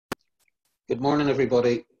Good morning,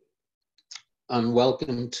 everybody, and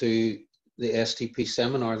welcome to the STP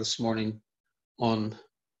seminar this morning on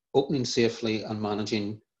opening safely and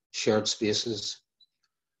managing shared spaces.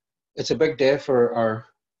 It's a big day for our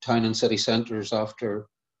town and city centres after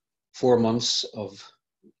 4 months of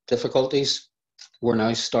difficulties. We're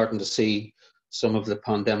now starting to see some of the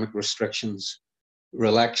pandemic restrictions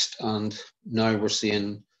relaxed, and now we're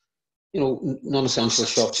seeing, non-essential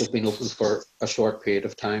shops have been open for a short period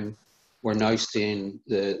of time. We're now seeing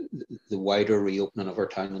the wider reopening of our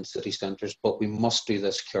town and city centres, but we must do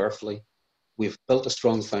this carefully. We've built a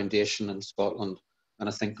strong foundation in Scotland, and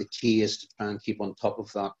I think the key is to try and keep on top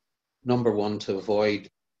of that. Number one, to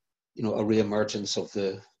avoid, a re-emergence of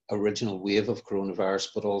the original wave of coronavirus,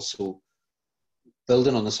 but also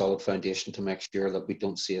building on a solid foundation to make sure that we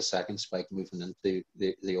don't see a second spike moving into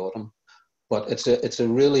the autumn. But it's a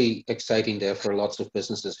really exciting day for lots of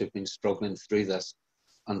businesses who've been struggling through this,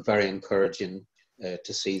 and very encouraging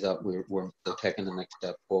to see that we're taking the next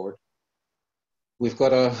step forward. We've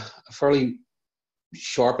got a fairly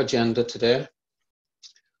sharp agenda today.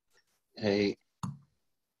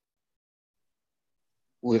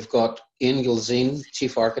 We've got Ian Gilzine,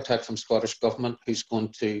 Chief Architect from Scottish Government, who's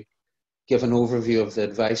going to give an overview of the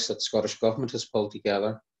advice that Scottish Government has pulled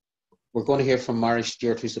together. We're going to hear from Mary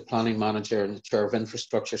Stewart, who's the Planning Manager and the Chair of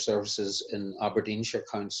Infrastructure Services in Aberdeenshire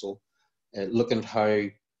Council, looking at how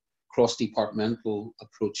cross-departmental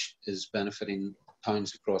approach is benefiting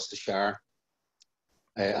towns across the Shire.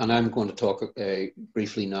 And I'm going to talk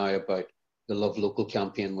briefly now about the Love Local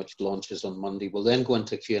campaign, which launches on Monday. We'll then go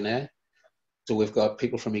into Q&A. So we've got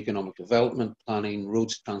people from economic development, planning,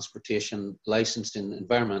 roads, transportation, licensing,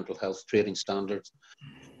 environmental health, trading standards.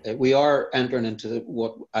 We are entering into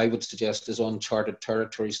what I would suggest is uncharted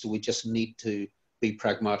territory, so we just need to be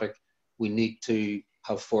pragmatic. We need to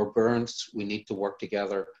have forbearance. We need to work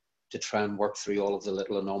together to try and work through all of the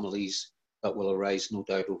little anomalies that will arise, no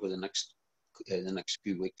doubt, over the next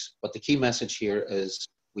few weeks. But the key message here is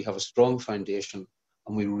we have a strong foundation,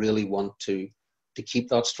 and we really want to keep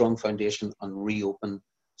that strong foundation and reopen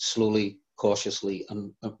slowly, cautiously,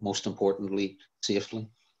 and most importantly, safely.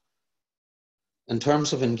 In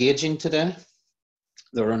terms of engaging today,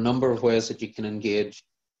 there are a number of ways that you can engage.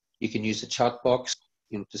 You can use the chat box,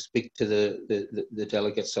 to speak to the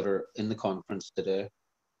delegates that are in the conference today.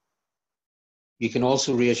 You can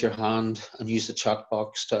also raise your hand and use the chat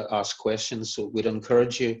box to ask questions. So we'd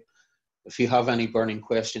encourage you, if you have any burning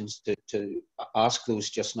questions, to ask those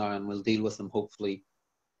just now, and we'll deal with them hopefully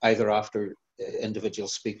either after individual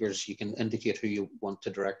speakers. You can indicate who you want to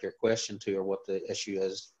direct your question to or what the issue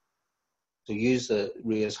is. So use the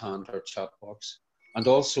raise hand or chat box. And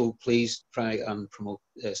also please try and promote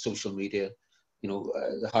social media.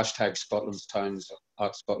 The hashtag Scotland's Towns,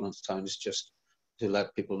 at Scotland's Towns, just to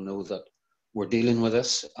let people know that we're dealing with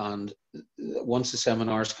this. And once the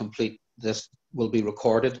seminar is complete, this will be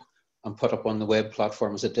recorded and put up on the web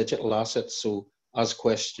platform as a digital asset. So as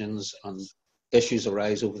questions and issues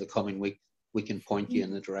arise over the coming week, we can point you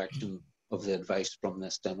in the direction of the advice from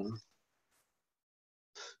this seminar.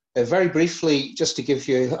 Very briefly, just to give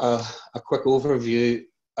you a quick overview,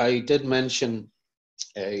 I did mention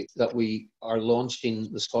that we are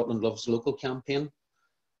launching the Scotland Loves Local campaign.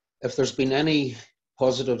 If there's been any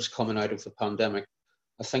positives coming out of the pandemic,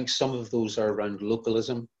 I think some of those are around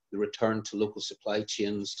localism, the return to local supply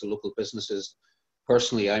chains, to local businesses.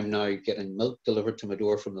 Personally, I'm now getting milk delivered to my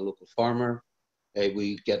door from the local farmer.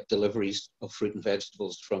 We get deliveries of fruit and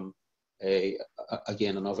vegetables from,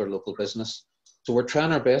 again, another local business. So we're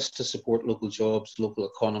trying our best to support local jobs, local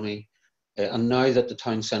economy. And now that the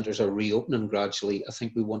town centres are reopening gradually, I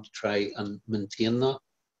think we want to try and maintain that,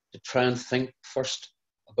 to try and think first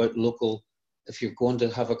about local. If you're going to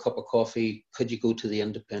have a cup of coffee, could you go to the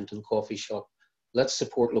independent coffee shop? Let's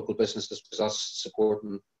support local businesses, because that's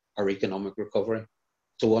supporting our economic recovery.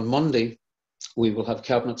 So on Monday, we will have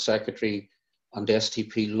Cabinet Secretary and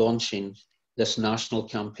STP launching this national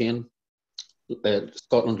campaign,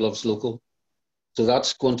 Scotland Loves Local. So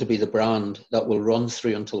that's going to be the brand that will run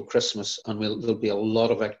through until Christmas, and there'll be a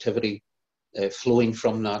lot of activity flowing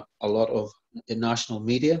from that, a lot of national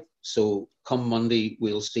media. So come Monday,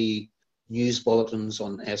 we'll see news bulletins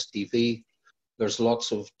on STV. There's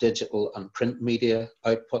lots of digital and print media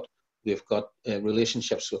output. We've got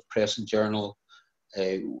relationships with Press and Journal,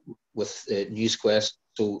 with NewsQuest.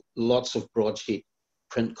 So lots of broadsheet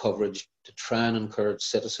print coverage to try and encourage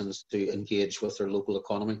citizens to engage with their local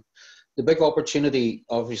economy. The big opportunity,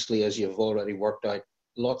 obviously, as you've already worked out,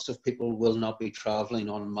 lots of people will not be travelling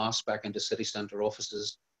en masse back into city centre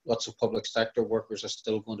offices. Lots of public sector workers are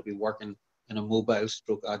still going to be working in a mobile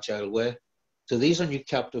stroke agile way. So these are new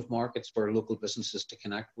captive markets for local businesses to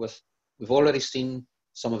connect with. We've already seen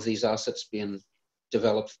some of these assets being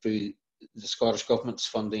developed through the Scottish Government's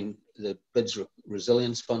funding, the BIDS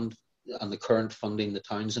Resilience Fund, and the current funding, the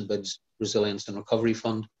Townsend BIDS Resilience and Recovery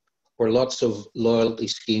Fund, where lots of loyalty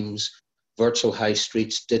schemes, virtual high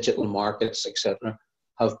streets, digital markets, etc.,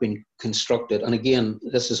 have been constructed. And again,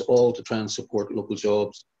 this is all to try and support local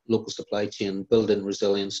jobs, local supply chain, building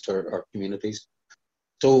resilience to our communities.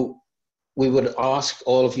 So we would ask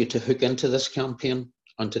all of you to hook into this campaign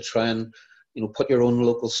and to try and put your own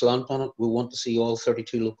local slant on it. We want to see all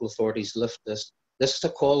 32 local authorities lift this. This is a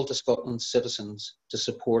call to Scotland's citizens to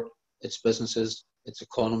support its businesses, its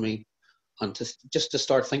economy, and just to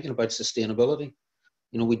start thinking about sustainability.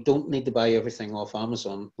 We don't need to buy everything off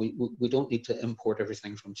Amazon. We don't need to import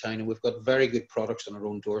everything from China. We've got very good products on our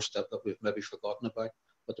own doorstep that we've maybe forgotten about,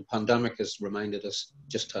 but the pandemic has reminded us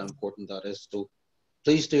just how important that is. So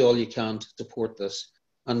please do all you can to support this.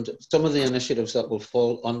 And some of the initiatives that will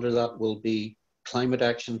fall under that will be climate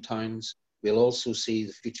action towns. We'll also see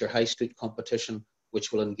the future high street competition,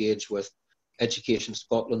 which will engage with Education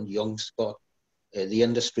Scotland, Young Scot, the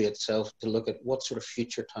industry itself, to look at what sort of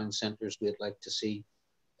future town centres we'd like to see.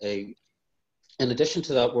 In addition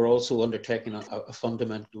to that, we're also undertaking a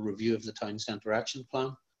fundamental review of the Town Centre Action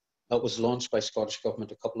Plan. That was launched by Scottish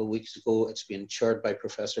Government a couple of weeks ago. It's been chaired by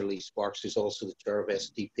Professor Lee Sparks, who's also the chair of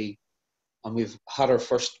SDP. And we've had our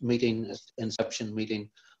first meeting, inception meeting.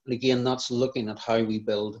 And again, that's looking at how we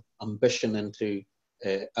build ambition into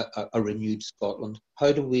a renewed Scotland.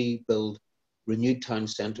 How do we build renewed town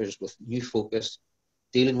centres with new focus,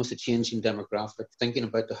 dealing with the changing demographic, thinking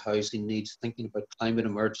about the housing needs, thinking about climate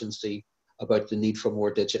emergency, about the need for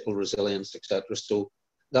more digital resilience, etc. So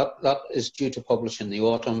that is due to publish in the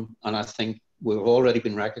autumn, and I think we've already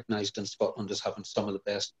been recognised in Scotland as having some of the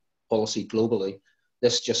best policy globally.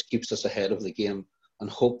 This just keeps us ahead of the game, and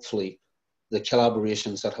hopefully the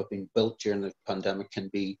collaborations that have been built during the pandemic can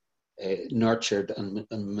be nurtured and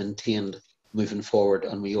maintained moving forward,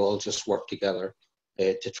 and we all just work together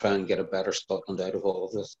to try and get a better Scotland out of all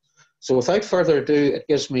of this. So without further ado, it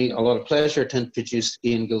gives me a lot of pleasure to introduce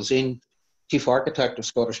Ian Gilzine, Chief Architect of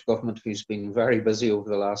Scottish Government, who's been very busy over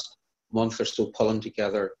the last month or so pulling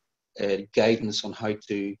together guidance on how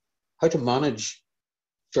to manage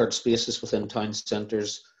shared spaces within town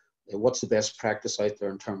centres, what's the best practice out there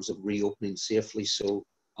in terms of reopening safely. So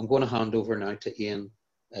I'm going to hand over now to Ian,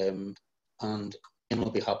 and Ian will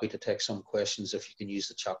be happy to take some questions if you can use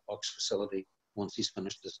the chat box facility once he's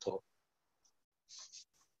finished his talk.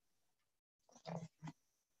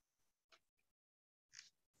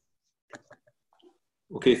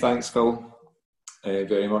 Okay, thanks Phil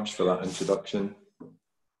very much for that introduction.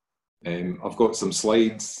 I've got some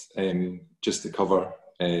slides just to cover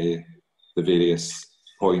the various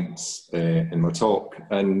points in my talk,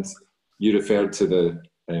 and you referred to the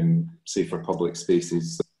Safer Public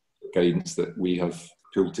Spaces guidance that we have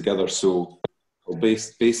pulled together, so I'll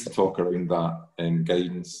base the talk around that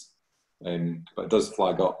guidance, but it does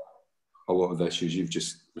flag up a lot of the issues you've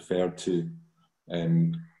just referred to.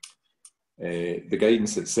 The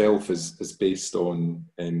guidance itself is based on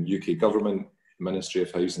UK Government, Ministry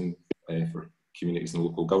of Housing for Communities and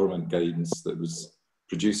Local Government guidance that was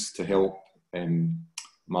produced to help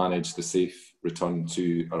manage the safe return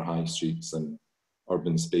to our high streets and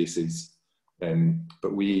urban spaces.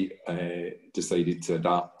 But we decided to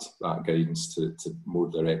adapt that guidance to more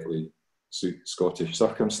directly suit Scottish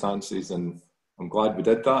circumstances, and I'm glad we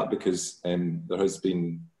did that, because there has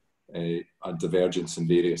been a divergence in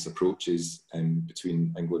various approaches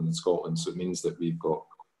between England and Scotland, so it means that we've got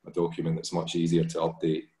a document that's much easier to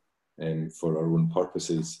update for our own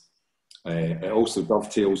purposes. It also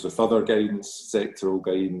dovetails with other guidance, sectoral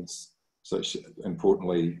guidance, such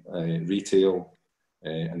importantly retail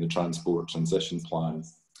and the Transport Transition Plan.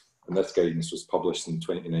 And this guidance was published on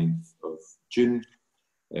 29th of June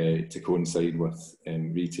to coincide with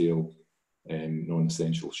retail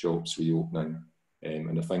non-essential shops reopening.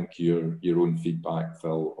 And I think your own feedback,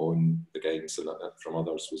 Phil, on the guidance from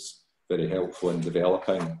others was very helpful in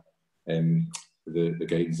developing the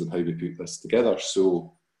guidance on how we put this together.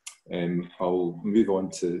 So I'll move on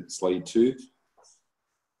to slide 2.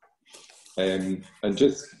 And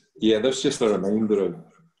just, yeah, there's just a reminder of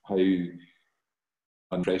how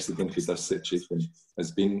unprecedented this situation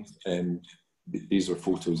has been. These were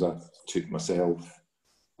photos I took myself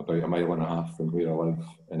about 1.5 miles from where I live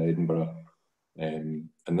in Edinburgh. And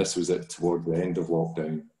this was it toward the end of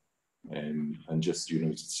lockdown, and just, you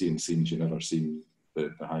know, seeing scenes you never seen,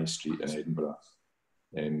 the high street in Edinburgh,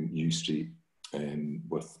 U Street,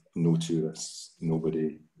 with no tourists,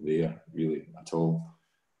 nobody there really at all.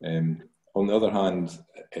 And on the other hand,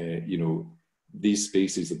 you know, these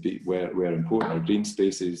spaces where important, our green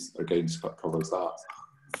spaces, our guidance covers that,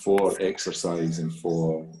 for exercise and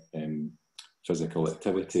for physical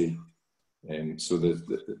activity. So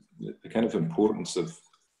the kind of importance of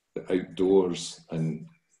the outdoors, and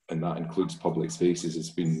that includes public spaces,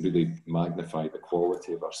 has been really magnified, the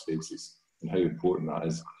quality of our spaces and how important that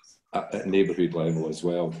is at neighbourhood level as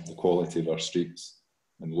well, the quality of our streets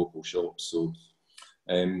and local shops. So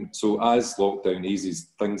so as lockdown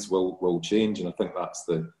eases, things will change, and I think that's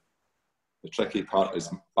the tricky part, is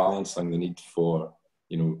balancing the need for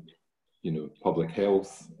you know public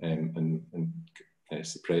health and kind of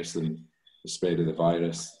suppressing the spread of the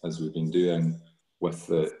virus as we've been doing, with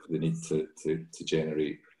the need to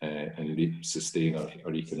generate and sustain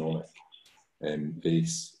our economic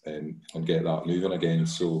base and get that moving again.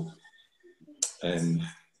 So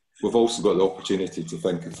we've also got the opportunity to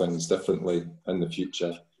think of things differently in the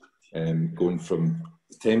future, going from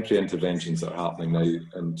temporary interventions that are happening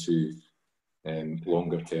now into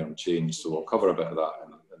longer term change. So I'll cover a bit of that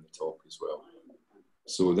in the talk as well.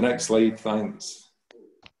 So the next slide, thanks.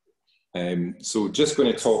 So just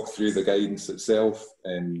going to talk through the guidance itself.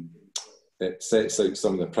 It sets out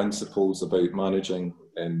some of the principles about managing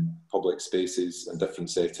public spaces in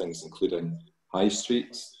different settings, including high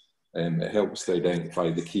streets. It helps to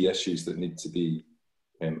identify the key issues that need to be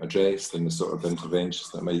addressed and the sort of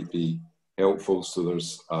interventions that might be helpful. So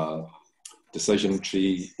there's a decision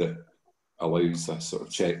tree that allows a sort of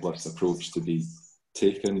checklist approach to be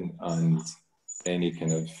taken, and any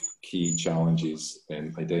kind of key challenges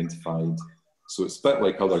identified. So it's a bit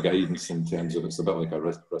like other guidance in terms of, it's a bit like a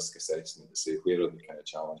risk assessment to say, where are the kind of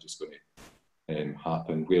challenges going to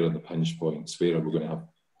happen, where are the pinch points, where are we going to have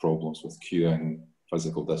problems with queuing,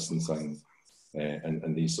 physical distancing,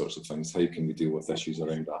 and these sorts of things. How can we deal with issues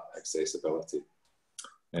around that accessibility?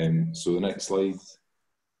 So the next slide.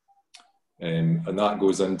 And that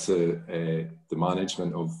goes into the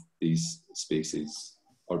management of these spaces,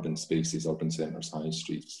 urban spaces, urban centres, high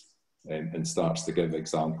streets, and starts to give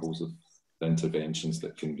examples of the interventions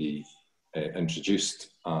that can be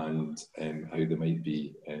introduced and how they might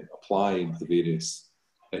be applied, the various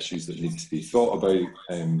issues that need to be thought about.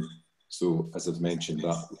 So as I've mentioned,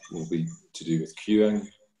 that will be to do with queuing,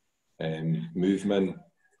 movement,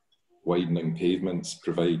 widening pavements,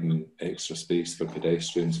 providing extra space for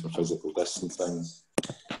pedestrians for physical distancing,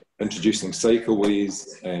 introducing cycleways,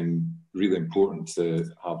 really important to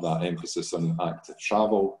have that emphasis on active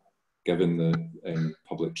travel, given the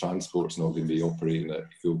public transport's not going to be operating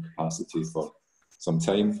at full capacity for some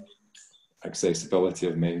time. Accessibility,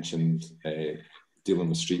 I've mentioned, dealing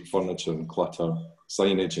with street furniture and clutter,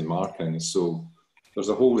 signage and marking. So there's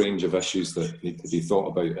a whole range of issues that need to be thought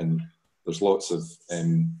about, and there's lots of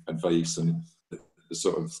advice and the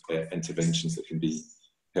sort of interventions that can be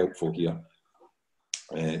helpful here.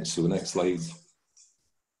 So the next slide.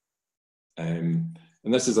 And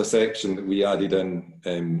this is a section that we added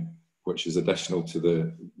in, which is additional to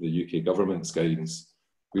the UK government's guidance.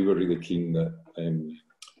 We were really keen that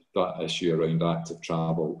that issue around active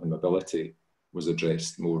travel and mobility was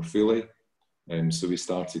addressed more fully. So we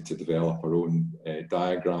started to develop our own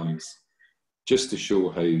diagrams just to show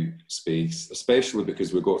how space, especially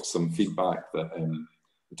because we got some feedback that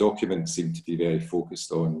the document seemed to be very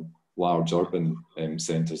focused on large urban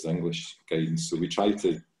centres English guidance. So we tried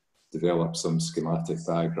to develop some schematic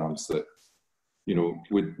diagrams that, you know,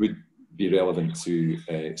 would be relevant to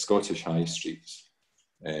Scottish high streets.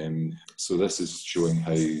 So this is showing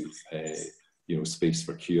how, you know, space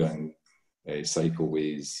for queuing,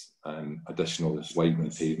 cycleways and additional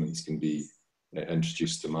widening pavements can be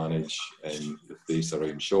introduced to manage the space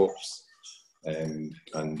around shops and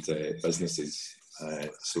businesses.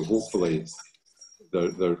 So hopefully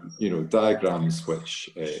they're you know, diagrams which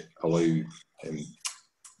allow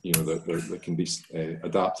you know, that can be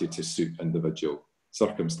adapted to suit individual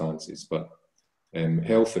circumstances. But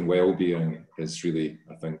health and well-being is really,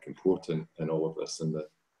 I think, important in all of this, and the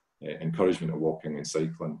encouragement of walking and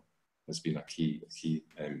cycling has been a key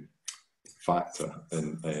factor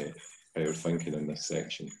in our thinking in this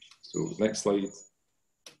section. So next slide.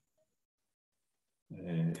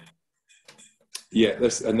 Yeah,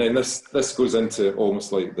 this goes into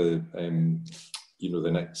almost like the you know,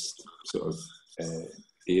 the next sort of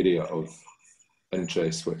area of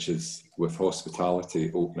interest, which is with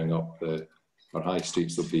hospitality opening up. Our high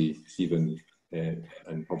streets will be even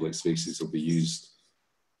and public spaces will be used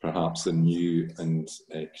perhaps in new and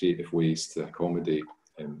creative ways to accommodate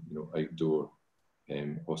you know, outdoor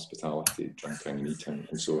hospitality, drinking and eating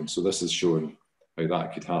and so on. So this is showing how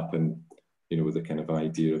that could happen, you know, with the kind of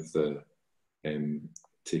idea of the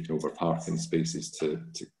taking over parking spaces to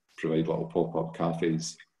provide little pop-up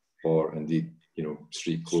cafes, or indeed, you know,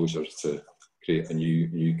 street closures to create a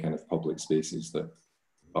new kind of public spaces that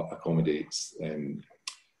accommodates,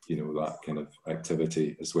 you know, that kind of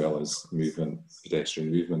activity as well as movement,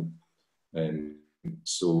 pedestrian movement.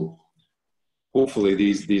 So hopefully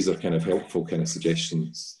these are kind of helpful kind of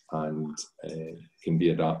suggestions, and can be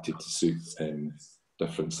adapted to suit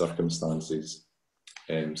different circumstances.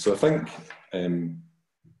 So I think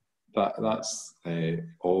that's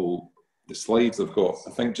all the slides I've got.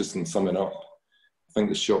 I think just in summing up, I think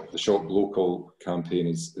the shop local campaign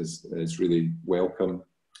is really welcome.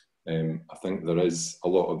 I think there is a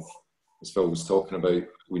lot of, as Phil was talking about,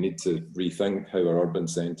 we need to rethink how our urban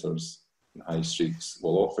centres and high streets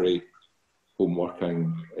will operate. Home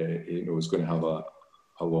working, you know, is going to have a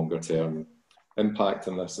longer term impact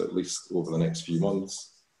on this, at least over the next few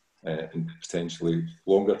months, and potentially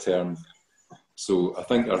longer term. So I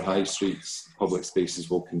think our high streets, public spaces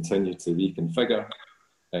will continue to reconfigure,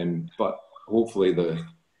 but hopefully the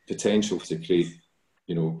potential to create,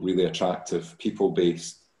 you know, really attractive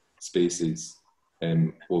people-based spaces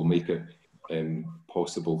will make it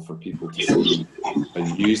possible for people to see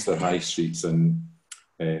and use their high streets in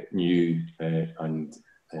new and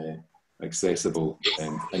accessible,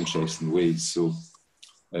 interesting ways. So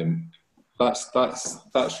that's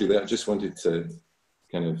really it. I just wanted to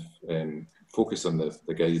kind of focus on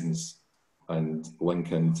the guidance and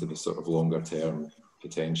link into the sort of longer term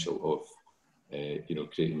potential of you know,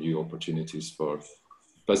 creating new opportunities for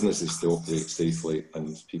businesses to operate safely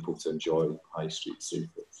and people to enjoy high streets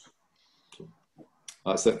safely. So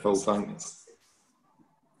that's it, Phil. Thanks.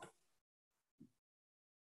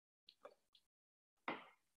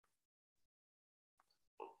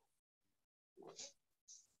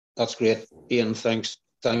 That's great, Ian. Thanks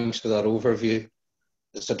for that overview.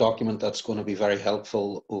 It's a document that's going to be very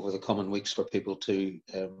helpful over the coming weeks for people to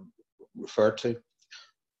refer to.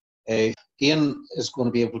 Ian is going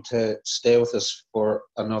to be able to stay with us for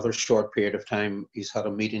another short period of time. He's had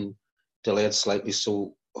a meeting delayed slightly,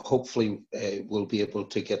 so hopefully we'll be able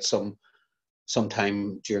to get some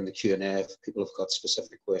time during the Q&A if people have got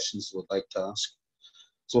specific questions they would like to ask.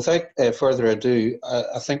 So without further ado,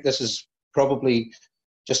 I think this is probably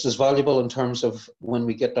just as valuable in terms of when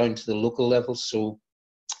we get down to the local level. So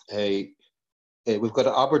we've got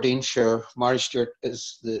Aberdeenshire. Mary Stewart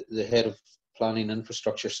is the head of Planning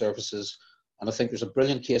Infrastructure Services, and I think there's a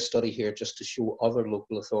brilliant case study here just to show other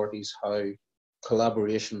local authorities how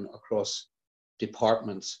collaboration across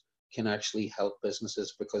departments can actually help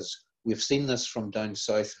businesses, because we've seen this from down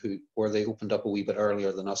south where they opened up a wee bit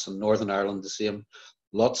earlier than us. In Northern Ireland, the same.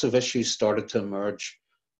 Lots of issues started to emerge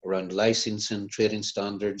around licensing, trading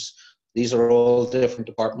standards. These are all different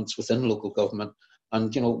departments within local government.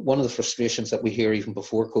 And, you know, one of the frustrations that we hear even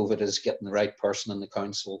before COVID is getting the right person in the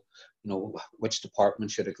council. You know, which department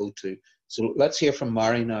should it go to? So let's hear from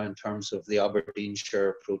Mary now in terms of the Aberdeenshire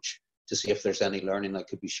approach to see if there's any learning that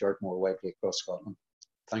could be shared more widely across Scotland.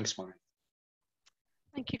 Thanks, Mary.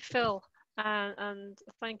 Thank you, Phil. And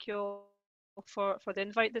thank you all for the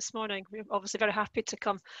invite this morning. We're obviously very happy to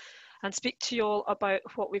come and speak to you all about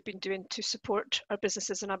what we've been doing to support our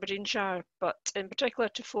businesses in Aberdeenshire, but in particular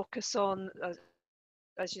to focus on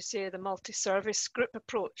as you say, the multi-service group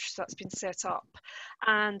approach that's been set up,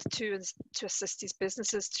 and to assist these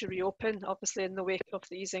businesses to reopen, obviously in the wake of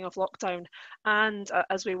the easing of lockdown, and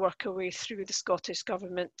as we work our way through the Scottish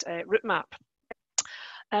Government route map.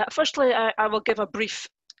 Firstly, I will give a brief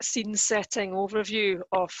scene-setting overview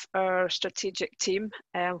of our strategic team,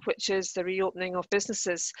 which is the reopening of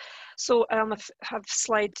businesses. So I have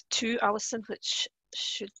slide 2, Alison, which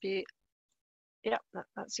should be, yeah,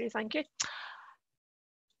 that's you, thank you.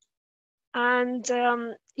 And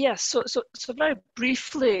yes, so very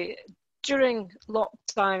briefly, during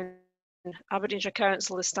lockdown, Aberdeenshire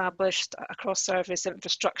Council established a cross-service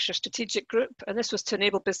infrastructure strategic group, and this was to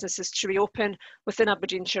enable businesses to reopen within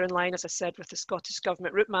Aberdeenshire in line, as I said, with the Scottish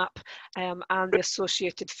Government route map and the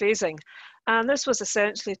associated phasing. And this was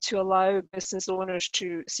essentially to allow business owners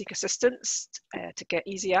to seek assistance, to get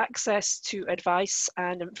easy access to advice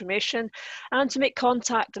and information, and to make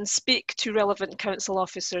contact and speak to relevant council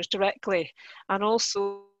officers directly, and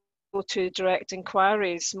also to direct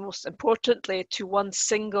inquiries, most importantly to one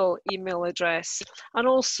single email address, and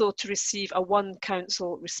also to receive a one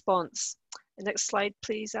council response. The next slide,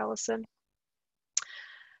 please, Alison.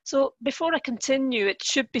 So before I continue, it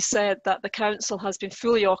should be said that the Council has been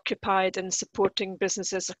fully occupied in supporting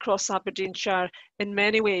businesses across Aberdeenshire in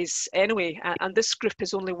many ways anyway, and this group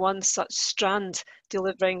is only one such strand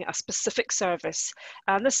delivering a specific service.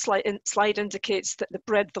 And this slide indicates that the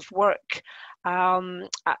breadth of work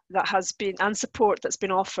that has been, and support that's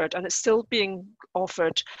been offered, and it's still being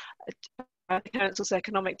offered the Council's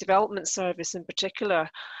Economic Development Service in particular,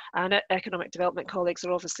 and Economic Development colleagues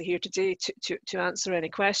are obviously here today to answer any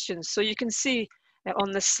questions. So you can see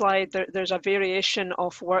on this slide there's a variation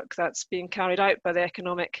of work that's being carried out by the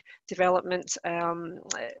Economic Development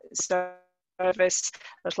Service.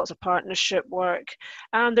 There's lots of partnership work,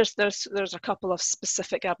 and there's a couple of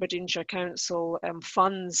specific Aberdeenshire Council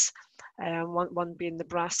funds. One being the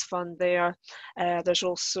Brass Fund there. There's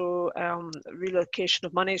also relocation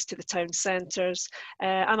of monies to the town centres,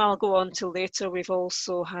 and I'll go on to later. We've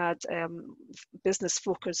also had business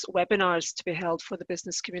focus webinars to be held for the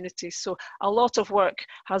business community. So a lot of work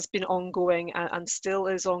has been ongoing and still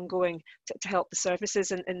is ongoing to help the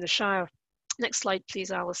services in the Shire. Next slide,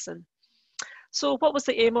 please, Alison. So what was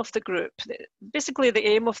the aim of the group? Basically, the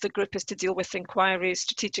aim of the group is to deal with inquiries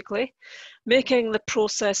strategically, making the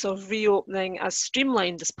process of reopening as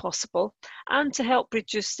streamlined as possible, and to help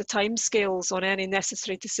reduce the timescales on any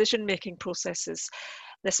necessary decision-making processes.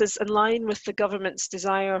 This is in line with the government's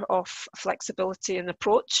desire of flexibility in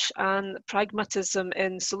approach and pragmatism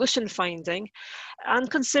in solution finding, and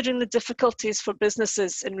considering the difficulties for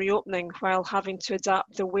businesses in reopening while having to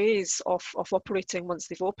adapt their ways of operating once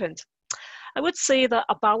they've opened. I would say that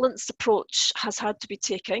a balanced approach has had to be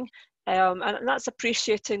taken, and that's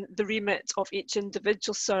appreciating the remit of each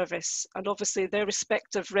individual service and obviously their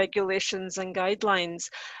respective regulations and guidelines.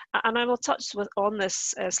 And I will touch on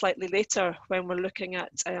this slightly later when we're looking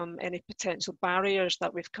at any potential barriers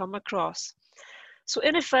that we've come across. So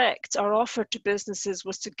in effect, our offer to businesses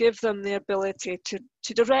was to give them the ability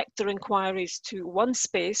to direct their inquiries to one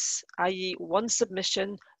space, i.e. one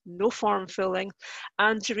submission, no form filling,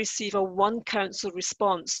 and to receive a one council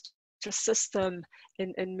response to assist them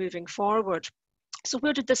in moving forward. So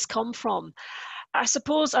where did this come from? I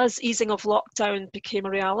suppose as easing of lockdown became a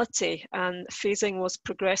reality and phasing was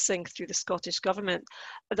progressing through the Scottish Government,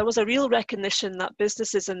 there was a real recognition that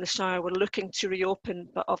businesses in the Shire were looking to reopen,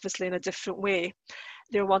 but obviously in a different way.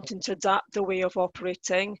 They're wanting to adapt their way of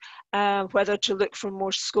operating, whether to look for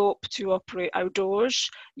more scope to operate outdoors,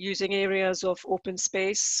 using areas of open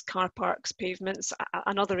space, car parks, pavements,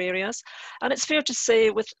 and other areas. And it's fair to say,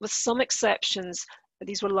 with some exceptions,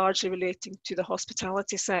 these were largely relating to the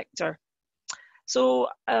hospitality sector. So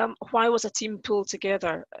why was a team pulled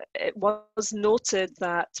together? It was noted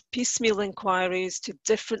that piecemeal inquiries to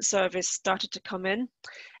different services started to come in.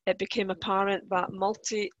 It became apparent that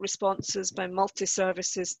multi-responses by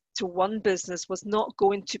multi-services to one business was not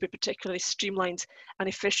going to be particularly streamlined and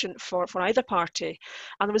efficient for either party.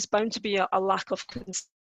 And there was bound to be a lack of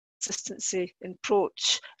consistency in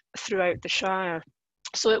approach throughout the Shire.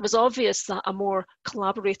 So it was obvious that a more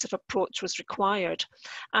collaborative approach was required,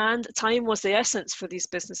 and time was the essence for these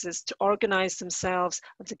businesses to organise themselves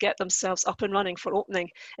and to get themselves up and running for opening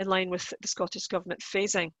in line with the Scottish Government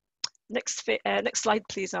phasing. Next slide,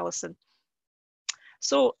 please, Alison.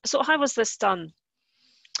 So how was this done?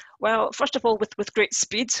 Well, first of all, with great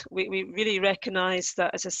speed, we really recognised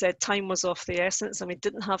that, as I said, time was of the essence, and we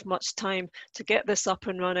didn't have much time to get this up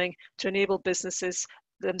and running to enable businesses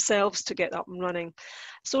themselves to get up and running.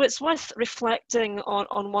 So it's worth reflecting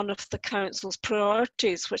on one of the Council's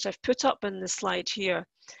priorities, which I've put up in the slide here.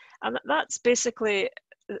 And that's basically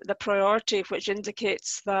the priority which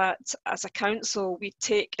indicates that as a council we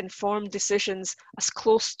take informed decisions as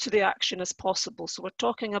close to the action as possible. So we're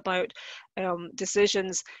talking about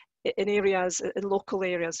decisions in areas, in local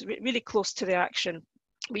areas, really close to the action.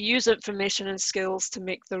 We use information and skills to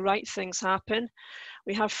make the right things happen.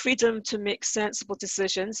 We have freedom to make sensible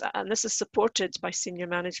decisions, and this is supported by senior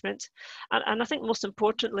management. And I think most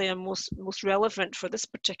importantly and most relevant for this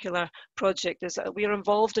particular project is that we are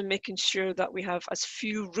involved in making sure that we have as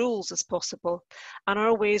few rules as possible, and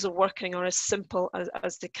our ways of working are as simple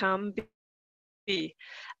as they can be.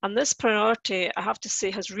 And this priority, I have to say,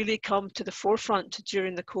 has really come to the forefront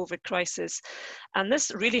during the COVID crisis. And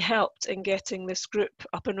this really helped in getting this group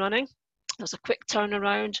up and running. There's a quick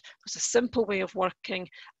turnaround, there's a simple way of working,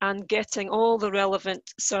 and getting all the relevant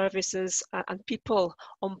services and people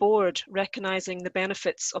on board, recognising the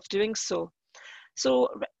benefits of doing so. So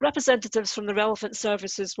representatives from the relevant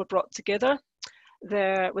services were brought together.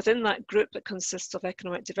 Within that group that consists of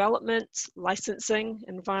economic development, licensing,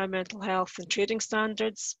 environmental health and trading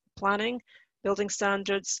standards, planning, building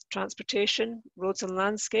standards, transportation, roads and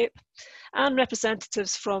landscape, and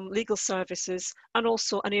representatives from legal services, and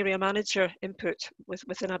also an area manager input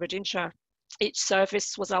within Aberdeenshire. Each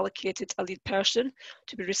service was allocated a lead person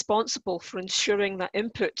to be responsible for ensuring that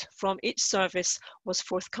input from each service was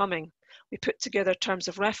forthcoming. We put together terms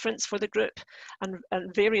of reference for the group, and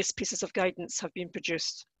various pieces of guidance have been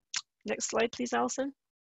produced. Next slide, please, Alison.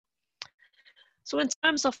 So in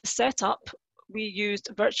terms of the setup, we used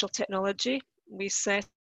virtual technology. We set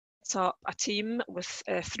up a team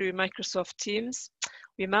through Microsoft Teams.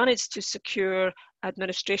 We managed to secure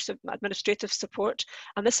administrative support,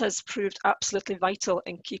 and this has proved absolutely vital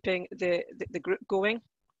in keeping the group going.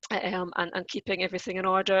 And keeping everything in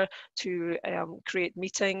order to create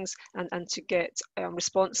meetings and to get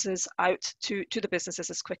responses out to the businesses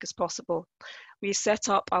as quick as possible. We set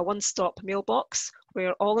up a one-stop mailbox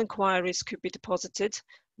where all inquiries could be deposited.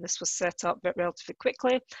 This was set up relatively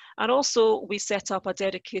quickly. And also we set up a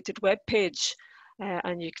dedicated web page.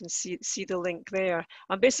 And you can see the link there.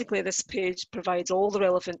 And basically this page provides all the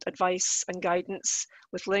relevant advice and guidance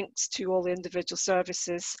with links to all the individual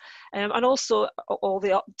services, and also all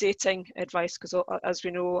the updating advice, because as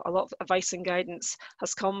we know, a lot of advice and guidance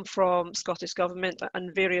has come from Scottish Government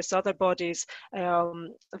and various other bodies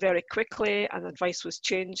very quickly, and advice was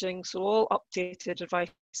changing. So all updated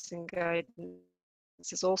advice and guidance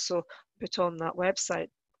is also put on that website.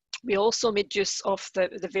 We also made use of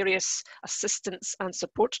the various assistance and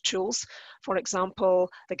support tools. For example,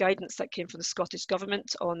 the guidance that came from the Scottish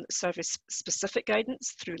Government on service-specific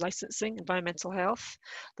guidance through licensing, environmental health.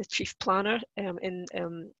 The Chief Planner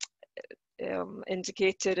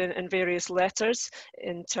indicated in various letters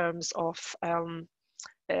in terms of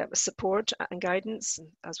support and guidance,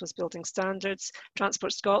 as was building standards.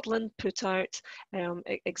 Transport Scotland put out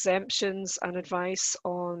exemptions and advice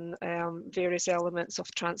on various elements of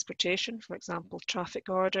transportation, for example, traffic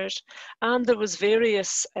orders. And there was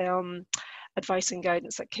various advice and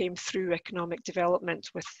guidance that came through economic development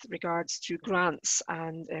with regards to grants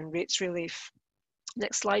and rates relief.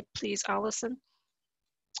 Next slide, please, Alison.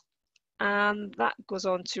 And that goes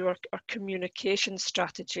on to our communication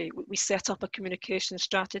strategy. We set up a communication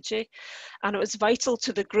strategy, and it was vital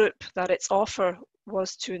to the group that its offer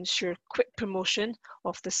was to ensure quick promotion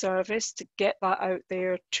of the service, to get that out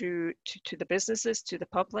there to the businesses, to the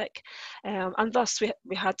public. And thus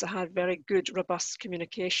we had to have very good, robust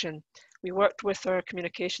communication. We worked with our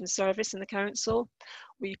communication service in the council.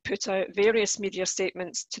 We put out various media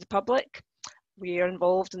statements to the public. We are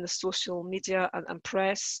involved in the social media and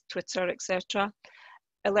press, Twitter, etc.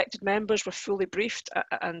 Elected members were fully briefed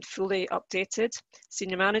and fully updated.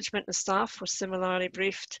 Senior management and staff were similarly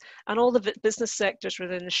briefed. And all the business sectors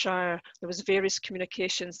within the Shire, there was various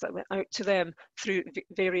communications that went out to them through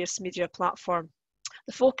various media platforms.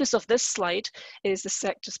 The focus of this slide is the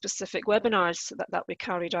sector-specific webinars that we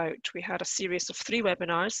carried out. We had a series of 3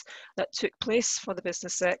 webinars that took place for the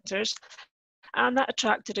business sectors, and that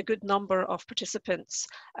attracted a good number of participants,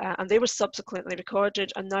 and they were subsequently recorded,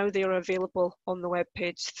 and now they are available on the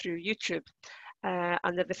webpage through YouTube.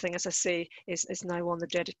 And everything, as I say, is now on the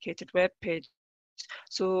dedicated webpage.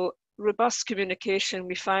 So robust communication,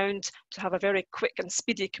 we found, to have a very quick and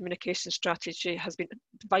speedy communication strategy has been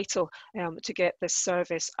vital to get this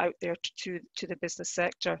service out there to the business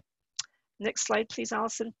sector. Next slide, please,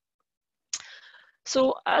 Alison.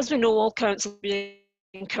 So as we know, all councils are being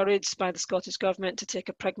encouraged by the Scottish Government to take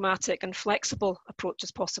a pragmatic and flexible approach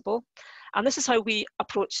as possible. And this is how we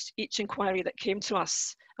approached each inquiry that came to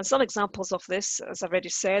us. And some examples of this, as I've already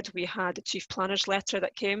said, we had a Chief Planner's letter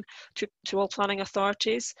that came to all planning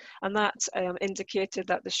authorities, and that indicated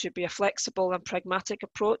that there should be a flexible and pragmatic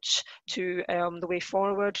approach to the way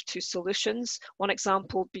forward to solutions. One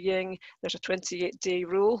example being there's a 28-day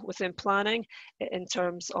rule within planning in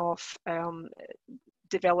terms of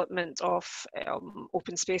development of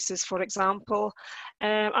open spaces, for example.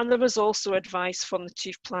 And there was also advice from the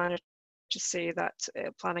Chief Planner to say that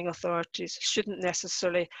planning authorities shouldn't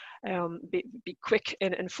necessarily be quick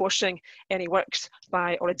in enforcing any works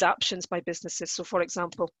or adaptations by businesses. So, for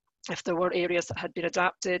example, if there were areas that had been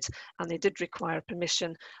adapted and they did require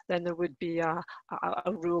permission, then there would be a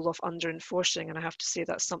rule of under-enforcing, and I have to say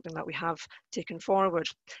that's something that we have taken forward.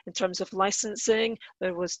 In terms of licensing,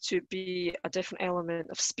 there was to be a different element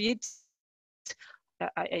of speed.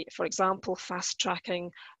 For example, fast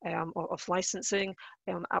tracking of licensing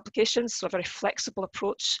applications, so a very flexible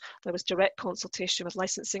approach. There was direct consultation with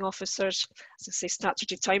licensing officers. As I say,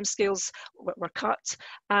 statutory timescales were cut,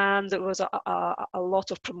 and there was a lot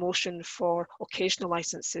of promotion for occasional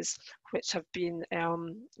licenses, which have been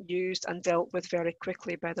used and dealt with very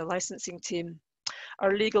quickly by the licensing team.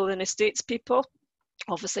 Our legal and estates people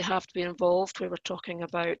obviously have to be involved where we're talking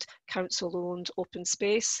about council-owned open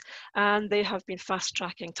space, and they have been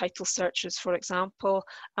fast-tracking title searches, for example,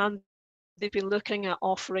 and they've been looking at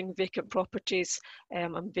offering vacant properties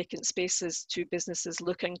and vacant spaces to businesses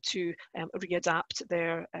looking to readapt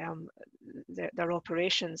their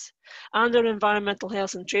operations. And their environmental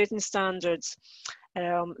health and trading standards.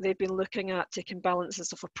 They've been looking at taking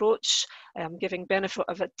balances of approach, giving benefit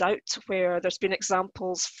of a doubt where there's been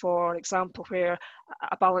examples, for example, where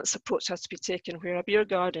a balanced approach has to be taken where a beer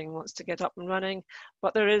garden wants to get up and running,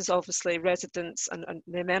 but there is obviously residents and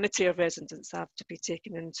the amenity of residents have to be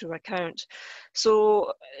taken into account.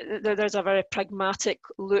 So there's a very pragmatic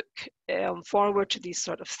look forward to these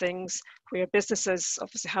sort of things where businesses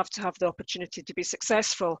obviously have to have the opportunity to be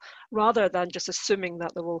successful rather than just assuming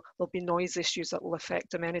that there'll be noise issues that will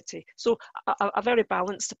affect amenity. So a very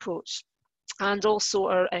balanced approach. And also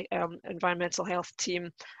our environmental health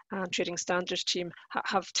team and trading standards team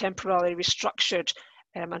have temporarily restructured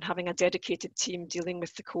and having a dedicated team dealing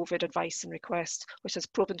with the COVID advice and request, which has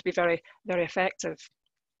proven to be very, very effective.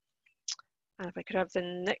 And if I could have the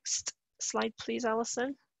next slide, please,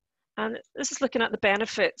 Alison. And this is looking at the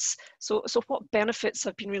benefits. So what benefits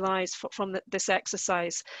have been realised from this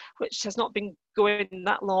exercise, which has not been going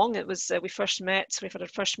that long. It was we've had our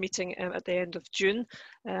first meeting at the end of June,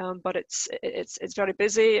 but it's very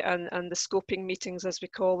busy, and the scoping meetings, as we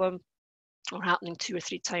call them, are happening 2 or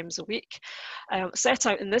 3 times a week. Set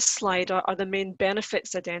out in this slide are the main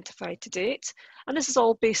benefits identified to date, and this is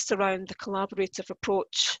all based around the collaborative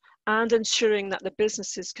approach and ensuring that the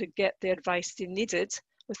businesses could get the advice they needed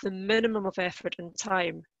with the minimum of effort and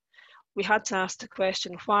time. We had to ask the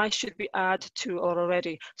question, why should we add to our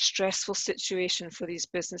already stressful situation for these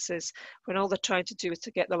businesses when all they're trying to do is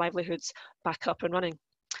to get their livelihoods back up and running?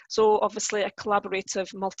 So obviously a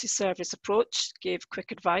collaborative multi-service approach gave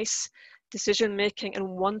quick advice, decision making in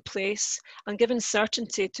one place, and given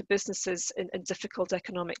certainty to businesses in difficult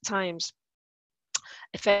economic times.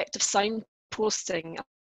 Effective signposting,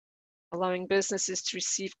 allowing businesses to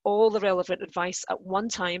receive all the relevant advice at one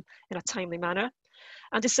time in a timely manner.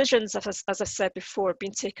 And decisions, as I said before,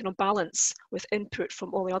 being taken on balance with input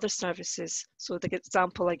from all the other services. So the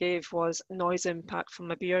example I gave was noise impact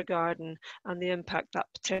from a beer garden and the impact that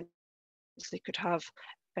potentially could have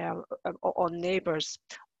on neighbours.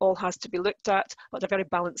 All has to be looked at, but a very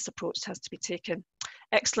balanced approach has to be taken.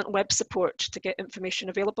 Excellent web support to get information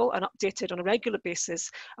available and updated on a regular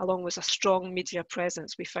basis, along with a strong media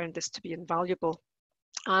presence. We found this to be invaluable.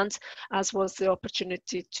 And as was the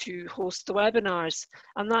opportunity to host the webinars,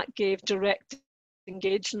 and that gave direct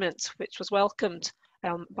engagement, which was welcomed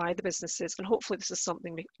by the businesses, and hopefully this is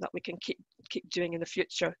something that we can keep doing in the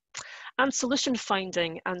future. And solution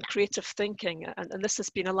finding and creative thinking, and this has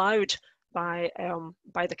been allowed by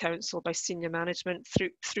the council, by senior management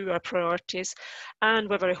through our priorities, and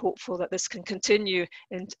we're very hopeful that this can continue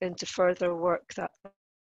into further work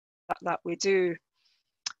that we do.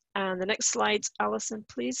 And the next slide, Alison,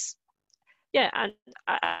 please. Yeah, and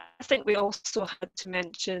I think we also had to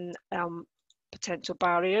mention potential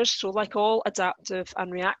barriers. So like all adaptive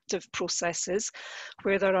and reactive processes,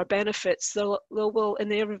 where there are benefits, there will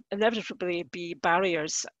inevitably be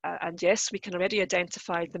barriers. And yes, we can already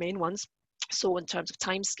identify the main ones. So in terms of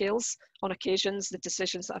timescales, on occasions, the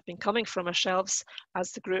decisions that have been coming from ourselves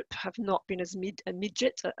as the group have not been as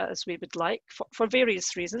immediate as we would like for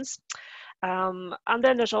various reasons. And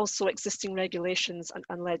then there's also existing regulations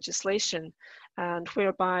and legislation, and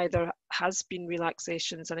whereby there has been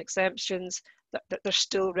relaxations and exemptions, that there's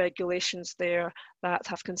still regulations there that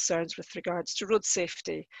have concerns with regards to road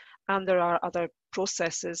safety. And there are other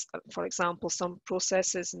processes, for example, some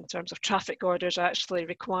processes in terms of traffic orders actually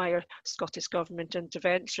require Scottish Government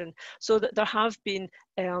intervention. So that there have been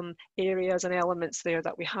areas and elements there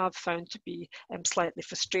that we have found to be slightly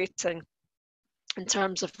frustrating. In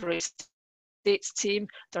terms of estates team,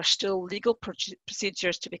 there are still legal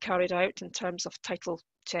procedures to be carried out in terms of title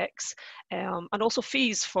checks, and also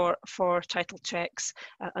fees for title checks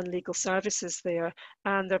and legal services there,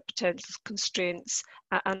 and there are potential constraints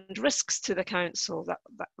and risks to the council that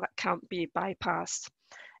can't be bypassed.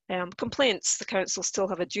 Complaints, the council still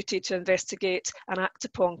have a duty to investigate and act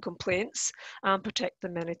upon complaints and protect the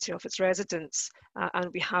amenity of its residents,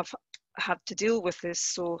 and we have had to deal with this.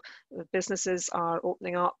 So the businesses are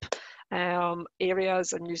opening up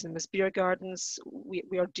areas and using them as beer gardens,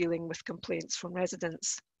 we are dealing with complaints from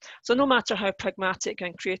residents. So no matter how pragmatic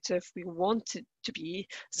and creative we want it to be,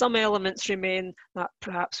 some elements remain that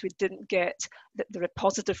perhaps we didn't get the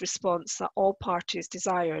positive response that all parties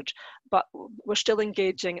desired, but we're still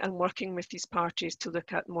engaging and working with these parties to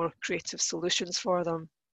look at more creative solutions for them.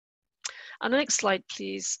 And the next slide,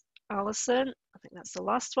 please, Alison. I think that's the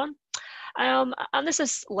last one. And this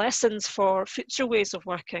is lessons for future ways of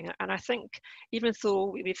working. And I think even though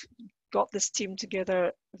we've got this team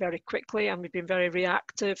together very quickly and we've been very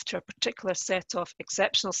reactive to a particular set of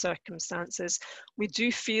exceptional circumstances, we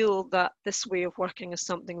do feel that this way of working is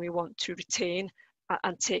something we want to retain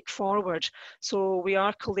and take forward. So we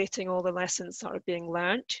are collating all the lessons that are being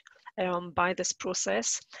learned by this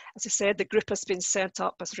process. As I said, the group has been set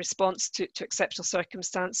up as a response to exceptional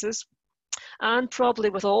circumstances. And probably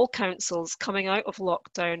with all councils coming out of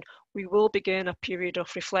lockdown, we will begin a period of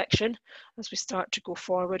reflection as we start to go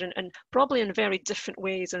forward, and probably in very different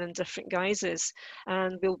ways and in different guises.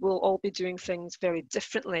 And we'll all be doing things very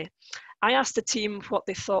differently. I asked the team what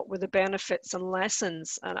they thought were the benefits and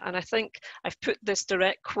lessons, and I think I've put this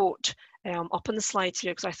direct quote up on the slide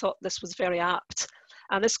here because I thought this was very apt.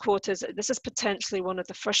 And this quote is, "This is potentially one of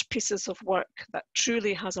the first pieces of work that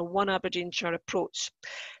truly has a one Aberdeenshire approach.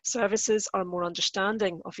 Services are more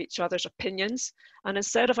understanding of each other's opinions, and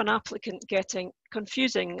instead of an applicant getting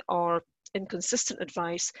confusing or inconsistent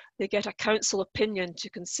advice, they get a council opinion to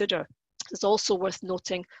consider." It's also worth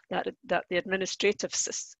noting that the administrative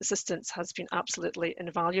assistance has been absolutely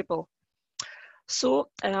invaluable.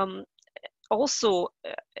 So also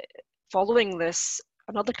following this,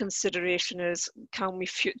 another consideration is, can we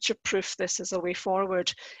future-proof this as a way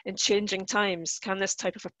forward in changing times? Can this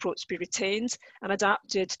type of approach be retained and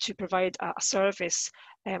adapted to provide a service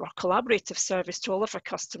or collaborative service to all of our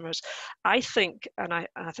customers? I think, and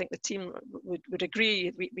I think the team would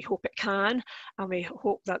agree, we hope it can, and we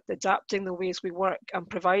hope that adapting the ways we work and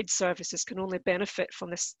provide services can only benefit from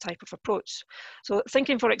this type of approach. So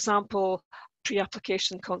thinking, for example,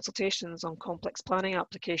 pre-application consultations on complex planning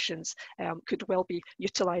applications could well be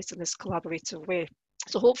utilised in this collaborative way.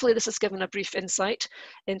 So hopefully this has given a brief insight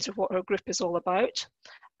into what our group is all about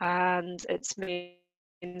and its main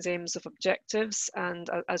aims of objectives. And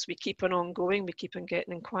as we keep on ongoing, we keep on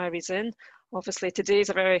getting inquiries in. Obviously today is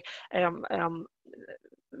a very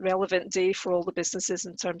relevant day for all the businesses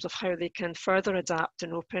in terms of how they can further adapt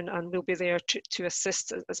and open, and we'll be there to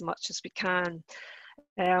assist as much as we can.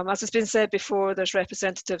 As has been said before, there's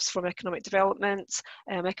representatives from economic development,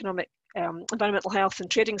 environmental health and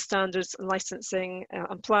trading standards and licensing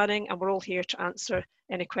and planning, and we're all here to answer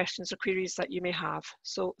any questions or queries that you may have.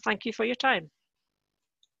 So thank you for your time.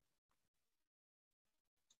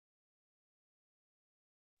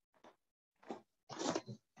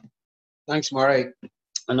 Thanks, Mari.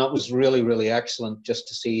 And that was really, really excellent just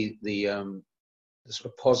to see the sort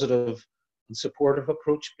of positive and supportive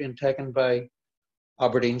approach being taken by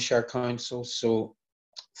Aberdeenshire Council. So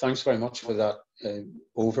thanks very much for that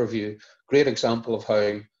overview. Great example of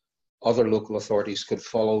how other local authorities could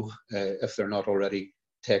follow if they're not already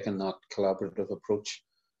taking that collaborative approach.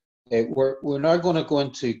 We're now going to go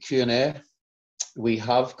into Q&A. We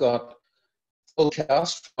have got full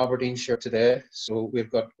cast from Aberdeenshire today. So we've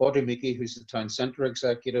got Audrey Meekie, who's the Town Centre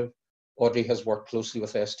Executive. Audrey has worked closely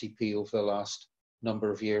with STP over the last number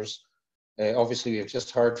of years. Obviously, we've just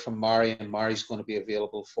heard from Mari, and Mari's going to be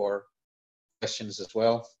available for questions as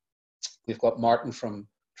well. We've got Martin from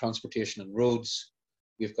Transportation and Roads.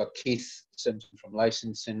 We've got Keith Simpson from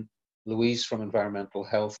Licensing, Louise from Environmental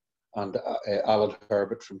Health, and Alan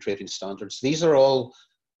Herbert from Trading Standards. These are all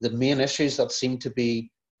the main issues that seem to be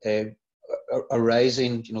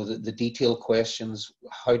arising, you know, the detailed questions.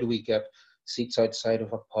 How do we get seats outside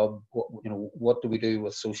of a pub? What do we do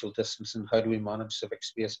with social distancing? How do we manage civic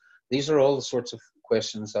space? These are all the sorts of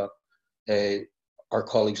questions that our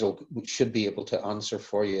colleagues should be able to answer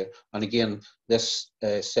for you. And again, this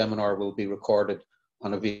seminar will be recorded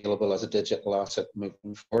and available as a digital asset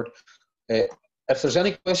moving forward. If there's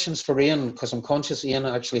any questions for Ian, because I'm conscious Ian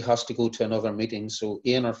actually has to go to another meeting. So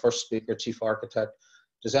Ian, our first speaker, Chief Architect,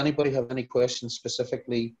 does anybody have any questions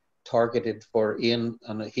specifically targeted for Ian?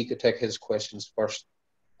 And he could take his questions first,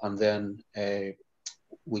 and then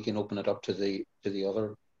we can open it up to the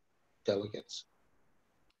other delegates.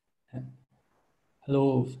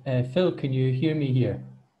 Hello, Phil, can you hear me here?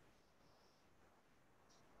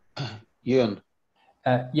 Ewan.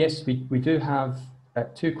 Yes, we do have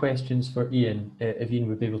two questions for Ian, if Ian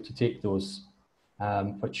would be able to take those,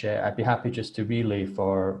 which I'd be happy just to relay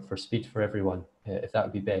for speed for everyone, if that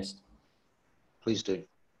would be best. Please do.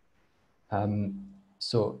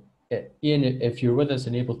 So Ian, if you're with us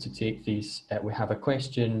and able to take these, we have a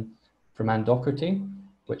question from Anne Docherty,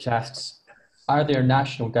 which asks, are there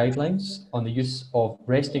national guidelines on the use of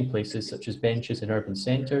resting places such as benches in urban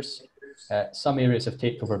centres? Some areas have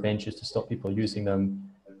taped over benches to stop people using them,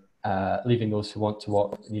 leaving those who want to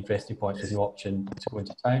walk need resting points with no option to go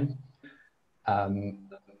into town.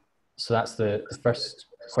 So that's the first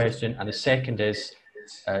question. And the second is,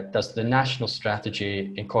 does the national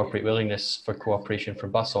strategy incorporate willingness for cooperation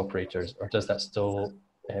from bus operators, or does that still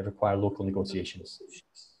require local negotiations?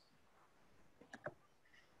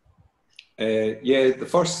 Yeah,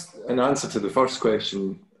 in answer to the first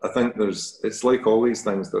question, I think it's like all these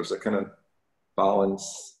things, there's a kind of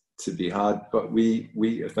balance to be had, but we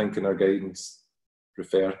I think in our guidance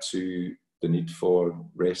refer to the need for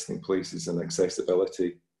resting places and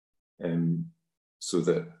accessibility, so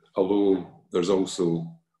that although there's also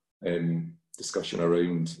discussion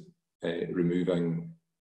around removing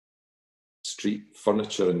street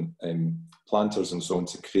furniture and planters and so on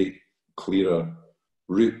to create clearer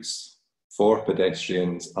routes for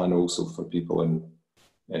pedestrians and also for people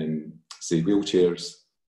in say wheelchairs,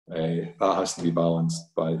 that has to be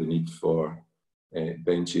balanced by the need for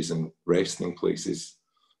benches and resting places.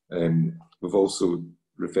 We've also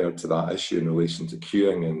referred to that issue in relation to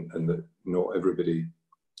queuing and that not everybody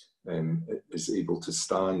is able to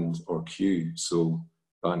stand or queue, so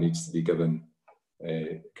that needs to be given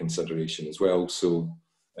consideration as well. So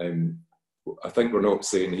I think we're not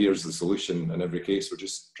saying here's the solution in every case, we're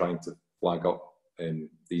just trying to flag up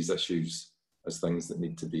these issues as things that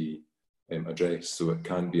need to be addressed. So it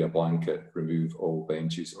can be a blanket remove all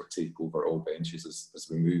benches or take over all benches as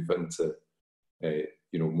we move into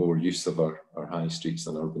more use of our high streets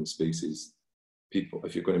and urban spaces. People,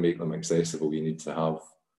 if you're going to make them accessible, you need to have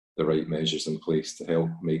the right measures in place to help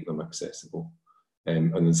make them accessible.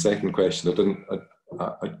 And the second question,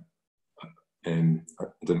 I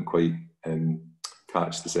didn't quite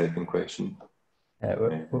catch the second question.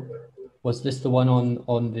 Was this the one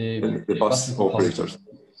on the bus operators?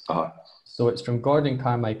 So it's from Gordon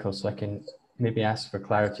Carmichael, so I can maybe ask for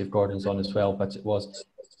clarity if Gordon's on as well, but it was,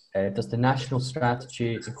 does the national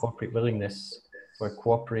strategy incorporate willingness for